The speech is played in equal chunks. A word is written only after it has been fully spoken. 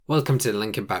Welcome to the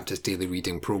Lincoln Baptist Daily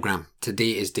Reading Programme.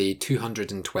 Today is day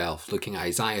 212, looking at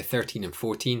Isaiah 13 and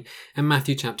 14 and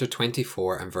Matthew chapter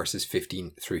 24 and verses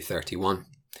 15 through 31.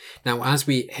 Now, as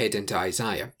we head into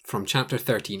Isaiah, from chapter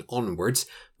 13 onwards,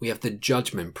 we have the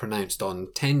judgment pronounced on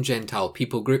 10 Gentile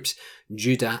people groups,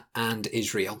 Judah and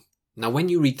Israel. Now, when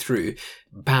you read through,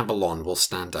 Babylon will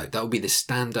stand out. That will be the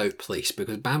standout place,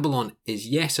 because Babylon is,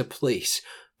 yes, a place,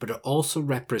 but it also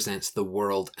represents the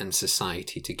world and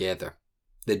society together.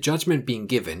 The judgment being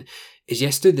given is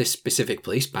yes to this specific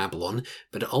place, Babylon,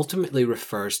 but it ultimately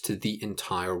refers to the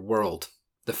entire world.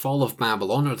 The fall of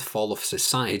Babylon, or the fall of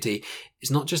society,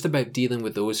 is not just about dealing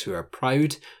with those who are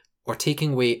proud or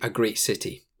taking away a great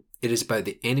city. It is about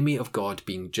the enemy of God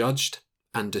being judged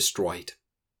and destroyed.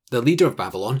 The leader of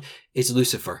Babylon is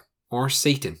Lucifer, or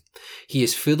Satan. He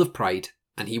is full of pride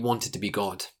and he wanted to be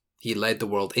God. He led the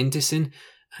world into sin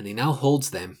and he now holds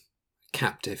them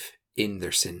captive in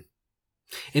their sin.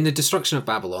 In the destruction of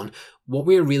Babylon, what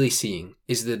we are really seeing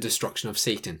is the destruction of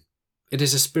Satan. It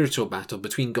is a spiritual battle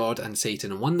between God and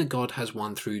Satan, and one that God has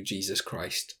won through Jesus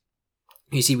Christ.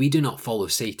 You see, we do not follow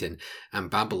Satan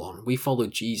and Babylon, we follow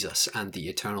Jesus and the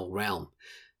eternal realm.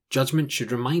 Judgment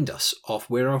should remind us of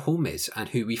where our home is and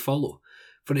who we follow,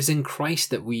 for it is in Christ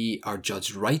that we are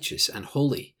judged righteous and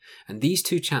holy, and these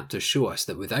two chapters show us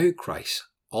that without Christ,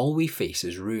 all we face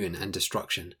is ruin and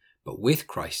destruction, but with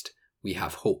Christ, we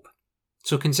have hope.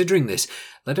 So considering this,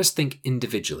 let us think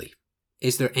individually.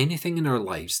 Is there anything in our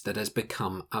lives that has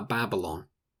become a Babylon?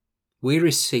 Where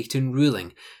is Satan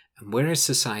ruling, and where has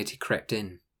society crept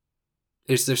in?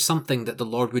 Is there something that the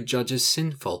Lord would judge as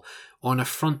sinful or an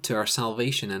affront to our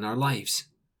salvation in our lives?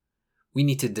 We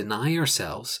need to deny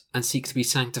ourselves and seek to be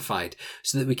sanctified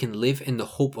so that we can live in the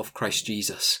hope of Christ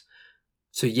Jesus.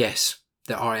 So yes,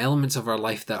 there are elements of our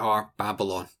life that are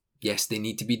Babylon. Yes, they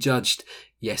need to be judged.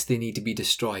 Yes, they need to be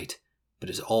destroyed. But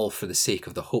it's all for the sake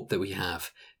of the hope that we have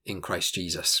in Christ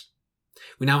Jesus.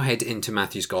 We now head into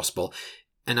Matthew's Gospel,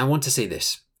 and I want to say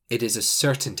this. It is a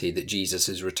certainty that Jesus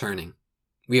is returning.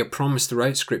 We are promised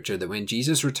throughout Scripture that when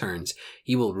Jesus returns,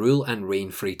 he will rule and reign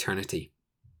for eternity.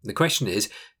 The question is,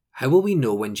 how will we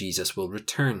know when Jesus will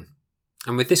return?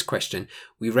 And with this question,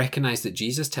 we recognize that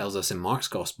Jesus tells us in Mark's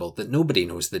Gospel that nobody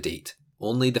knows the date,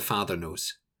 only the Father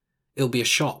knows. It will be a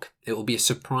shock, it will be a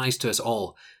surprise to us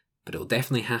all, but it will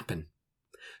definitely happen.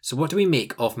 So what do we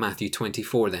make of Matthew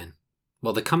 24 then?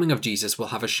 Well, the coming of Jesus will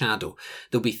have a shadow.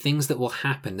 There'll be things that will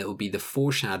happen that will be the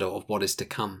foreshadow of what is to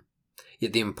come.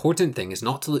 Yet the important thing is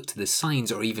not to look to the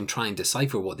signs or even try and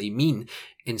decipher what they mean.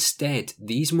 Instead,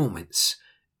 these moments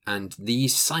and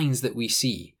these signs that we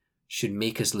see should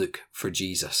make us look for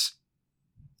Jesus.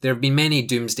 There have been many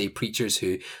doomsday preachers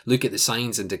who look at the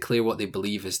signs and declare what they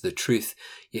believe is the truth.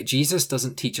 Yet Jesus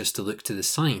doesn't teach us to look to the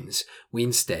signs. We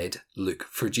instead look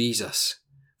for Jesus.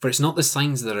 For it's not the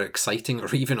signs that are exciting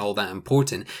or even all that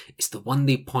important, it's the one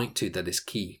they point to that is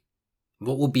key.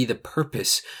 What will be the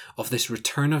purpose of this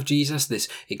return of Jesus, this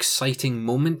exciting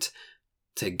moment?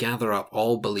 To gather up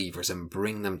all believers and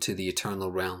bring them to the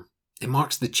eternal realm. It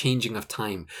marks the changing of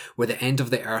time, where the end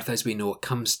of the earth as we know it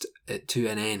comes to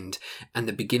an end, and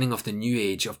the beginning of the new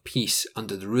age of peace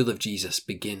under the rule of Jesus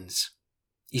begins.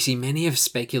 You see, many have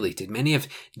speculated, many have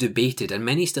debated, and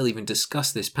many still even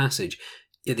discuss this passage.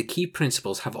 Yet the key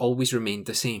principles have always remained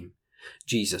the same.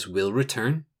 Jesus will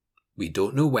return. We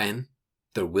don't know when.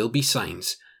 There will be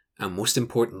signs. And most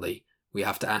importantly, we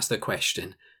have to ask the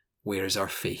question, where is our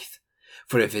faith?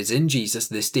 For if it's in Jesus,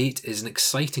 this date is an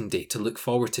exciting date to look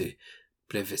forward to.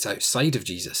 But if it's outside of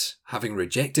Jesus, having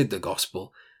rejected the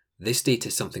gospel, this date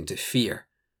is something to fear.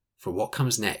 For what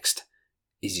comes next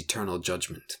is eternal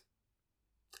judgment.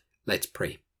 Let's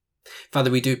pray. Father,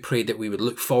 we do pray that we would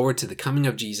look forward to the coming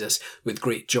of Jesus with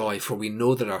great joy, for we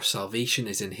know that our salvation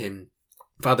is in him.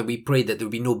 Father, we pray that there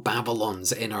would be no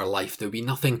Babylons in our life. There would be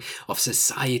nothing of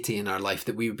society in our life,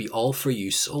 that we would be all for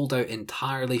you, sold out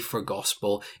entirely for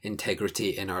gospel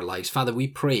integrity in our lives. Father, we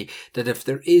pray that if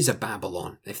there is a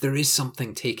Babylon, if there is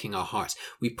something taking our hearts,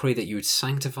 we pray that you would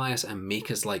sanctify us and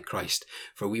make us like Christ,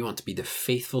 for we want to be the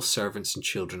faithful servants and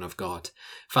children of God.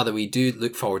 Father, we do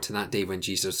look forward to that day when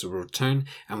Jesus will return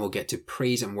and we'll get to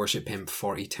praise and worship him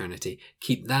for eternity.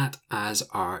 Keep that as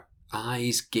our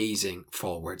eyes gazing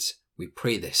forwards. We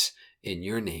pray this in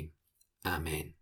your name. Amen.